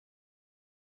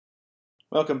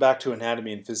Welcome back to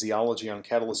Anatomy and Physiology on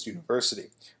Catalyst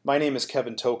University. My name is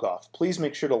Kevin Tokoph. Please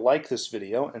make sure to like this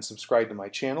video and subscribe to my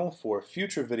channel for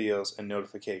future videos and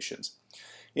notifications.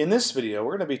 In this video,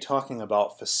 we're going to be talking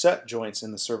about facet joints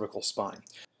in the cervical spine.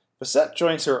 Facet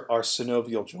joints are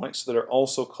synovial joints that are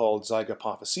also called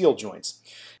zygapophyseal joints.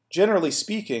 Generally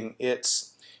speaking,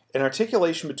 it's an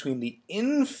articulation between the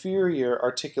inferior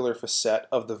articular facet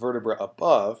of the vertebra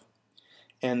above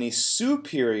and the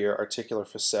superior articular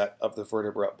facet of the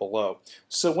vertebra below.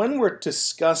 So when we're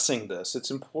discussing this,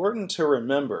 it's important to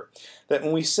remember that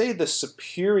when we say the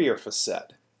superior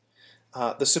facet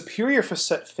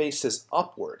faces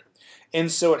upward,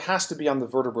 and so it has to be on the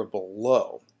vertebra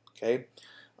below. Okay?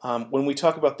 When we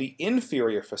talk about the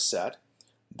inferior facet,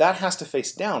 that has to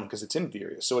face down because it's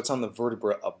inferior, so it's on the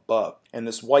vertebra above. And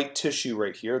this white tissue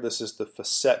right here, this is the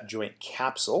facet joint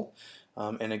capsule.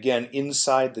 And again,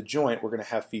 inside the joint, we're going to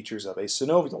have features of a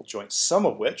synovial joint, some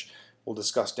of which we'll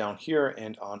discuss down here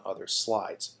and on other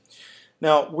slides.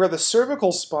 Now, where the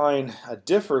cervical spine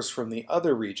differs from the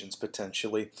other regions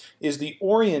potentially is the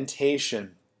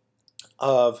orientation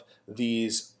of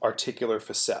these articular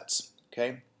facets.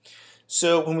 Okay?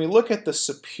 So when we look at the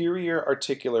superior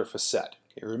articular facet,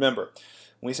 okay, remember,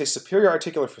 when we say superior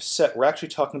articular facet, we're actually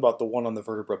talking about the one on the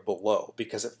vertebra below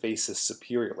because it faces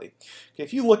superiorly. Okay,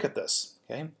 if you look at this,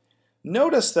 okay,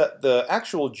 notice that the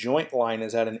actual joint line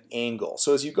is at an angle.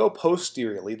 So as you go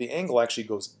posteriorly, the angle actually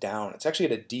goes down. It's actually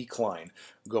at a decline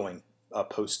going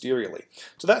posteriorly.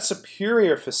 So that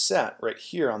superior facet right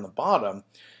here on the bottom,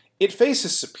 it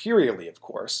faces superiorly, of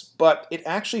course, but it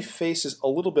actually faces a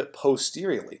little bit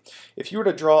posteriorly. If you were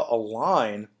to draw a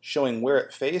line showing where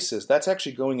it faces, that's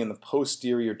actually going in the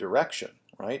posterior direction,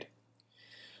 right?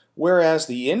 Whereas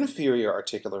the inferior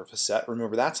articular facet,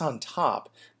 remember that's on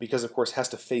top because, of course, it has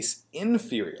to face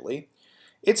inferiorly.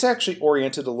 It's actually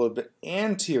oriented a little bit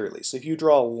anteriorly. So if you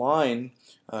draw a line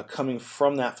coming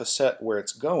from that facet where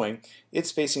it's going,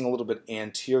 it's facing a little bit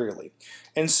anteriorly.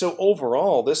 And so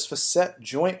overall, this facet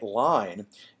joint line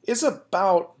is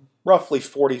about roughly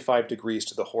 45 degrees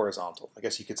to the horizontal. I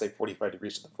guess you could say 45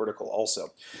 degrees to the vertical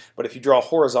also. But if you draw a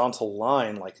horizontal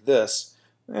line like this,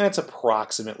 it's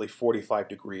approximately 45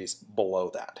 degrees below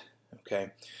that.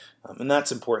 Okay, and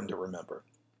that's important to remember.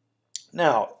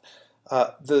 Now,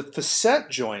 the facet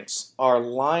joints are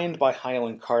lined by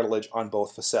hyaline cartilage on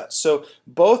both facets. So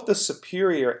both the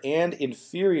superior and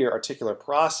inferior articular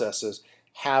processes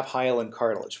have hyaline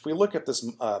cartilage. If we look at this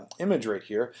image right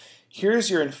here, here's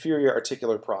your inferior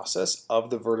articular process of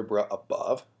the vertebra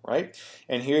above, right?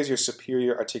 And here's your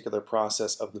superior articular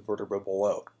process of the vertebra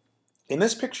below. In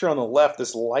this picture on the left,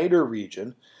 this lighter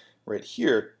region right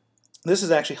here, this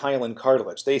is actually hyaline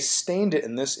cartilage. They stained it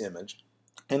in this image.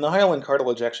 And the hyaline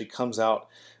cartilage actually comes out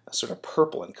sort of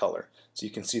purple in color, so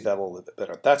you can see that a little bit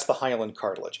better. That's the hyaline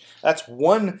cartilage. That's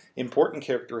one important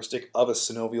characteristic of a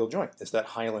synovial joint, is that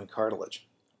hyaline cartilage,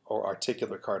 or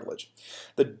articular cartilage.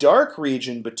 The dark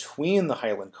region between the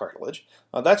hyaline cartilage,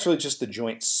 that's really just the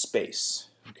joint space.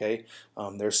 Okay,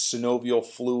 there's synovial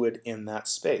fluid in that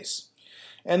space.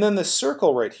 And then the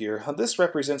circle right here, this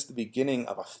represents the beginning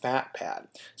of a fat pad.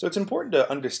 So it's important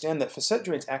to understand that facet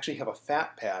joints actually have a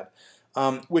fat pad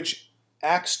which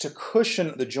acts to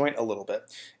cushion the joint a little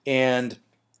bit, and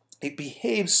it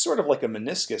behaves sort of like a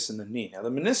meniscus in the knee. Now the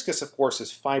meniscus, of course, is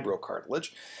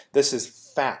fibrocartilage. This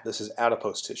is fat, this is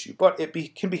adipose tissue, but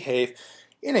it can behave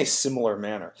in a similar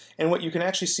manner. And what you can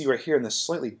actually see right here in this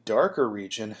slightly darker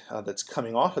region that's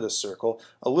coming off of the circle,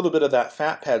 a little bit of that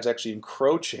fat pad is actually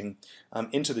encroaching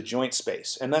into the joint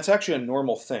space, and that's actually a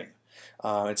normal thing.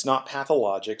 It's not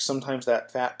pathologic. Sometimes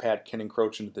that fat pad can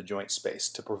encroach into the joint space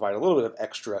to provide a little bit of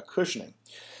extra cushioning.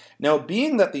 Now,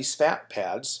 being that these fat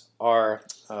pads are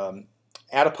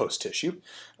adipose tissue,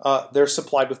 they're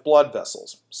supplied with blood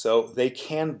vessels, so they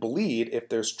can bleed if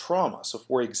there's trauma. So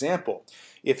for example,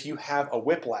 if you have a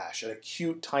whiplash, an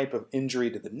acute type of injury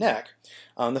to the neck,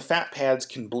 the fat pads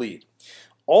can bleed.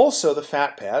 Also, the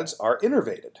fat pads are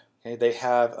innervated. Okay, they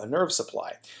have a nerve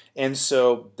supply, and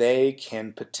so they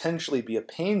can potentially be a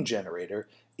pain generator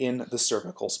in the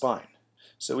cervical spine.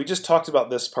 So we just talked about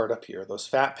this part up here. Those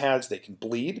fat pads, they can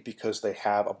bleed because they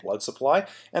have a blood supply,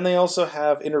 and they also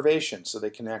have innervation, so they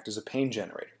can act as a pain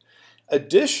generator.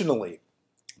 Additionally,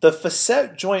 the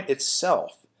facet joint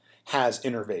itself has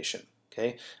innervation.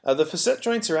 Okay? The facet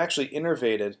joints are actually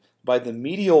innervated by the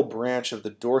medial branch of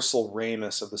the dorsal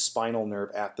ramus of the spinal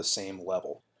nerve at the same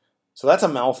level. So that's a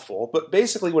mouthful, but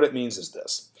basically what it means is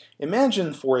this.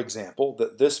 Imagine, for example,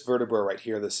 that this vertebra right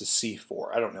here, this is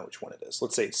C4. I don't know which one it is.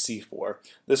 Let's say it's C4.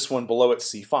 This one below it's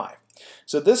C5.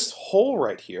 So this hole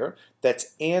right here,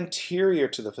 that's anterior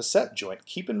to the facet joint,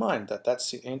 keep in mind that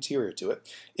that's anterior to it,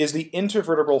 is the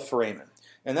intervertebral foramen.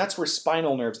 And that's where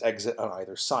spinal nerves exit on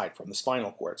either side from the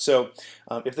spinal cord. So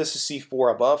if this is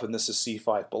C4 above and this is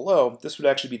C5 below, this would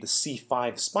actually be the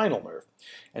C5 spinal nerve,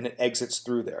 and it exits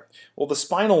through there. Well, the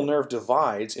spinal nerve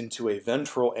divides into a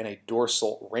ventral and a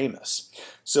dorsal ramus.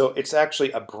 So it's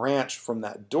actually a branch from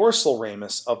that dorsal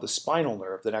ramus of the spinal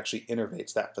nerve that actually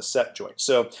innervates that facet joint.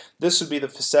 So this would be the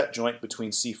facet joint between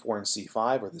C4 and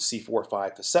C5, or the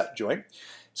C4-5 facet joint.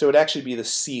 So it would actually be the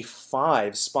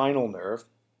C5 spinal nerve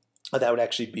that would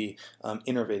actually be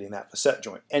innervating that facet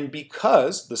joint. And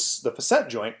because the facet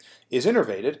joint is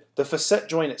innervated, the facet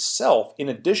joint itself, in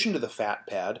addition to the fat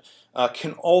pad,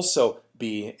 can also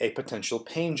be a potential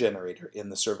pain generator in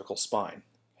the cervical spine.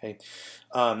 Okay.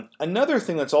 Another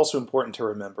thing that's also important to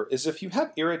remember is if you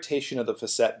have irritation of the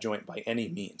facet joint by any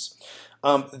means,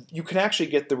 you can actually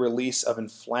get the release of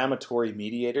inflammatory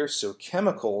mediators, so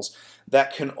chemicals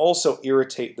that can also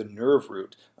irritate the nerve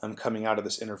root coming out of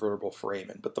this intervertebral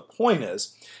foramen. But the point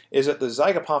is that the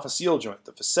zygapophyseal joint,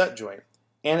 the facet joint,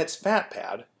 and its fat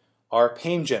pad are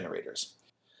pain generators.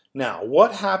 Now,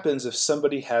 what happens if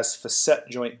somebody has facet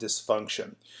joint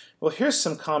dysfunction? Well, here's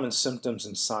some common symptoms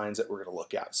and signs that we're going to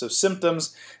look at. So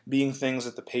symptoms being things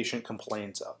that the patient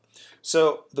complains of.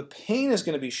 So the pain is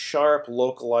going to be sharp,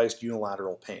 localized,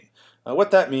 unilateral pain. What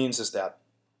that means is that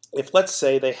if, let's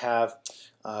say, they have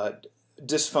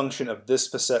dysfunction of this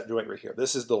facet joint right here.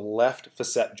 This is the left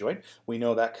facet joint. We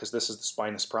know that because this is the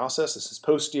spinous process. This is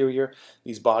posterior.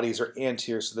 These bodies are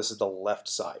anterior, so this is the left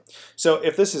side. So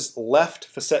if this is left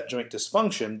facet joint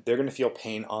dysfunction, they're going to feel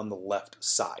pain on the left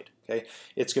side. Okay?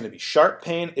 It's going to be sharp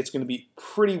pain. It's going to be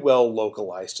pretty well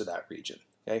localized to that region.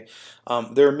 Okay?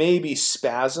 There may be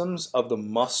spasms of the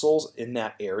muscles in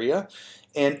that area.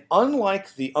 And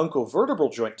unlike the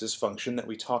uncovertebral joint dysfunction that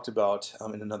we talked about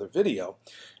in another video,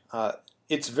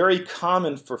 it's very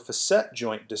common for facet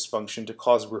joint dysfunction to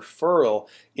cause referral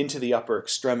into the upper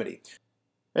extremity.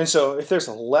 And so if there's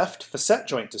a left facet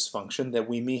joint dysfunction, then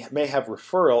we may have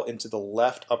referral into the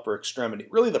left upper extremity,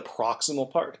 really the proximal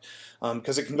part,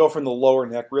 because it can go from the lower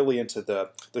neck really into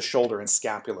the shoulder and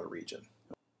scapular region.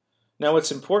 Now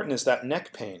what's important is that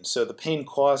neck pain, so the pain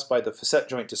caused by the facet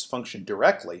joint dysfunction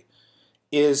directly,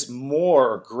 is more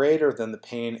or greater than the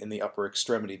pain in the upper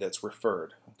extremity that's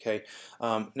referred. Okay.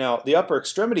 Now, the upper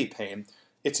extremity pain,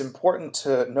 it's important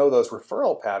to know those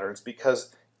referral patterns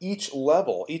because each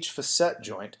level, each facet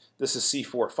joint, this is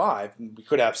C4-5, we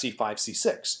could have C5,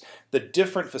 C6. The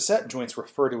different facet joints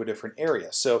refer to a different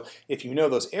area. So if you know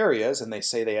those areas and they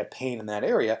say they have pain in that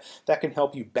area, that can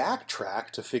help you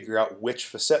backtrack to figure out which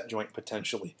facet joint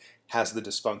potentially has the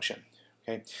dysfunction.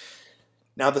 Okay.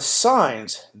 Now the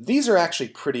signs, these are actually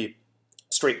pretty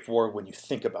straightforward when you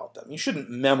think about them. You shouldn't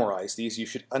memorize these, you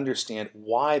should understand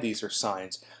why these are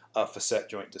signs of facet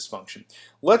joint dysfunction.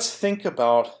 Let's think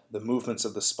about the movements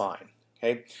of the spine.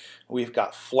 Okay? We've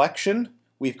got flexion,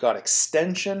 we've got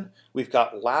extension, we've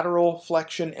got lateral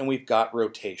flexion, and we've got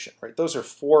rotation. Right? Those are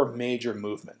four major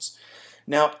movements.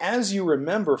 Now, as you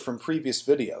remember from previous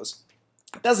videos,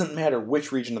 it doesn't matter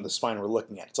which region of the spine we're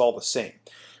looking at, it's all the same.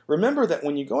 Remember that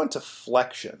when you go into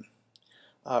flexion,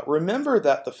 remember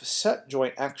that the facet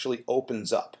joint actually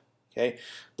opens up. Okay?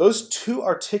 Those two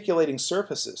articulating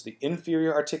surfaces, the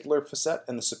inferior articular facet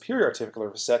and the superior articular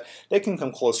facet, they can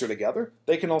come closer together.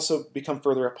 They can also become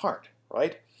further apart,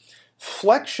 right?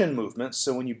 Flexion movements,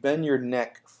 so when you bend your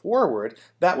neck forward,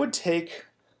 that would take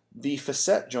the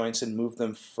facet joints and move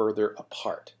them further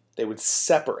apart. They would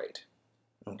separate,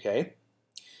 okay?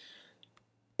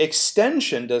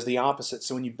 Extension does the opposite,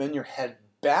 so when you bend your head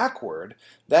backward,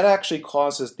 that actually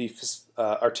causes the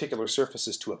articular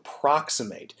surfaces to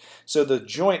approximate. So the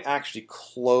joint actually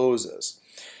closes.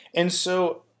 And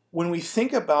so when we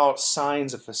think about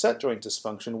signs of facet joint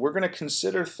dysfunction, we're going to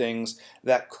consider things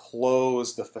that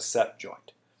close the facet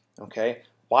joint. Okay?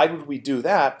 Why would we do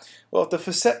that? Well, if the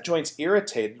facet joint's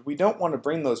irritated, we don't want to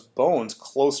bring those bones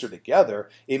closer together.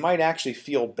 It might actually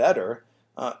feel better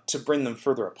to bring them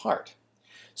further apart.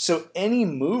 So any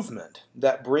movement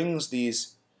that brings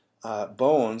these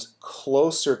bones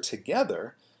closer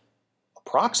together,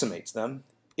 approximates them,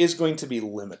 is going to be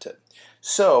limited.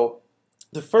 So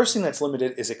the first thing that's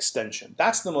limited is extension.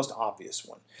 That's the most obvious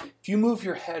one. If you move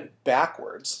your head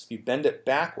backwards, if you bend it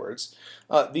backwards,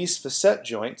 these facet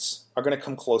joints are going to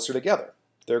come closer together.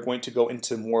 They're going to go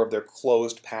into more of their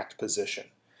closed, packed position.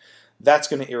 That's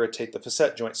going to irritate the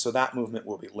facet joint, so that movement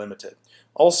will be limited.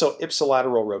 Also,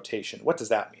 ipsilateral rotation. What does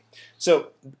that mean?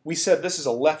 So we said this is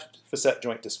a left facet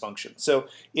joint dysfunction. So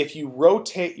if you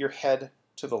rotate your head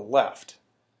to the left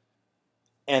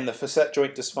and the facet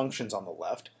joint dysfunction's on the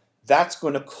left, that's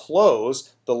going to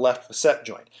close the left facet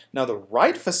joint. Now the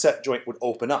right facet joint would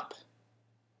open up.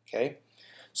 Okay?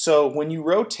 So when you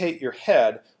rotate your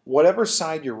head, whatever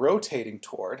side you're rotating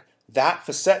toward, that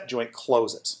facet joint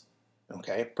closes.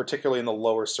 Okay? Particularly in the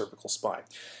lower cervical spine.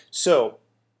 So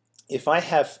if I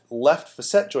have left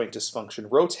facet joint dysfunction,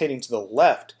 rotating to the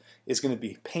left is going to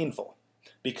be painful,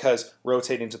 because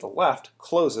rotating to the left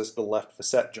closes the left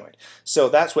facet joint. So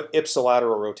that's what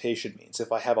ipsilateral rotation means.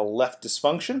 If I have a left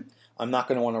dysfunction, I'm not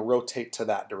going to want to rotate to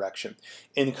that direction.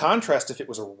 In contrast, if it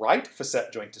was a right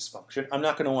facet joint dysfunction, I'm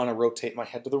not going to want to rotate my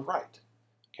head to the right.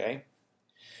 Okay?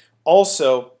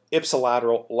 Also,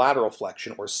 ipsilateral lateral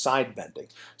flexion, or side bending.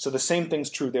 So the same thing's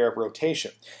true there of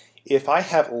rotation. If I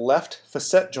have left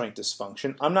facet joint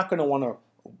dysfunction, I'm not going to want to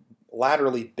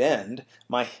laterally bend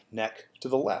my neck to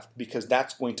the left, because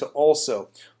that's going to also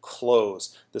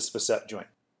close this facet joint.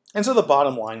 And so the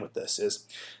bottom line with this is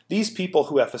these people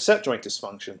who have facet joint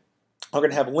dysfunction are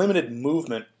going to have limited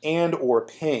movement and or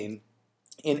pain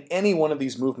in any one of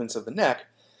these movements of the neck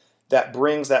that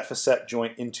brings that facet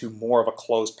joint into more of a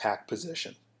closed packed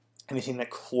position. Anything that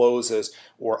closes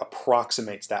or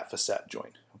approximates that facet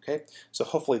joint. Okay? So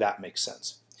hopefully that makes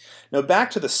sense. Now back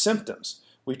to the symptoms.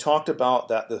 We talked about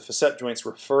that the facet joints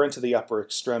refer into the upper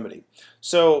extremity.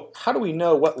 So how do we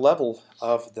know what level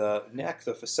of the neck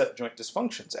the facet joint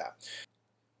dysfunction's at?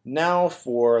 Now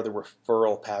for the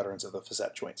referral patterns of the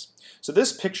facet joints. So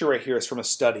this picture right here is from a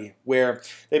study where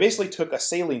they basically took a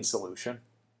saline solution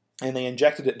and they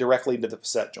injected it directly into the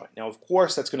facet joint. Now, of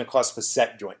course, that's going to cause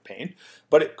facet joint pain,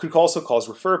 but it could also cause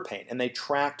referred pain. And they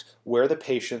tracked where the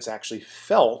patients actually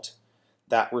felt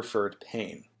that referred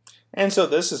pain. And so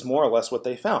this is more or less what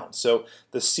they found. So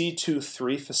the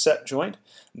C23 facet joint,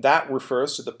 that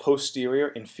refers to the posterior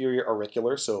inferior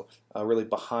auricular, so really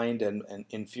behind and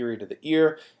inferior to the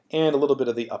ear, and a little bit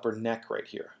of the upper neck right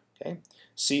here. Okay?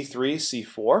 C3,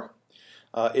 C4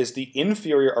 is the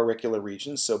inferior auricular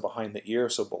region, so behind the ear,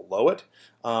 so below it,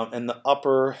 and the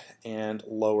upper and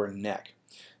lower neck.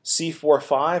 C4,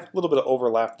 5, a little bit of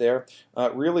overlap there,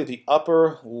 really the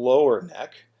upper lower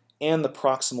neck, and the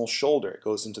proximal shoulder. It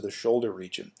goes into the shoulder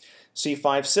region.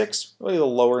 C5, 6, really the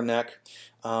lower neck,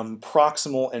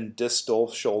 proximal and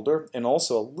distal shoulder, and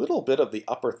also a little bit of the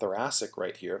upper thoracic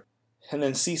right here. And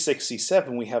then C6,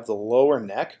 C7, we have the lower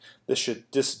neck. This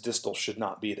distal should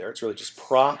not be there. It's really just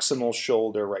proximal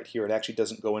shoulder right here. It actually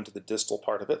doesn't go into the distal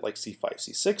part of it like C5,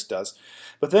 C6 does.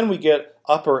 But then we get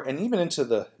upper and even into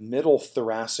the middle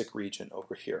thoracic region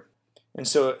over here. And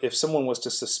so if someone was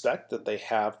to suspect that they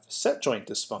have facet joint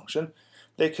dysfunction,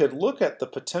 they could look at the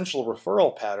potential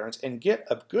referral patterns and get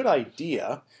a good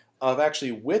idea of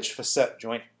actually which facet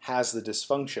joint has the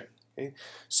dysfunction. Okay?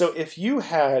 So if you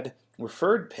had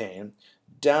referred pain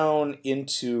down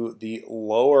into the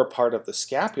lower part of the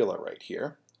scapula right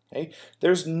here, okay,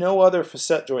 there's no other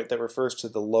facet joint that refers to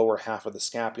the lower half of the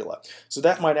scapula. So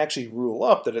that might actually rule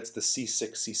up that it's the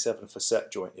C6, C7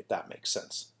 facet joint, if that makes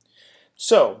sense.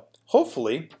 So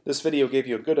hopefully, this video gave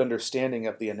you a good understanding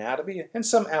of the anatomy and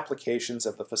some applications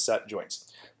of the facet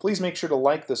joints. Please make sure to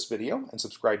like this video and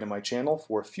subscribe to my channel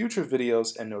for future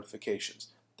videos and notifications.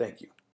 Thank you.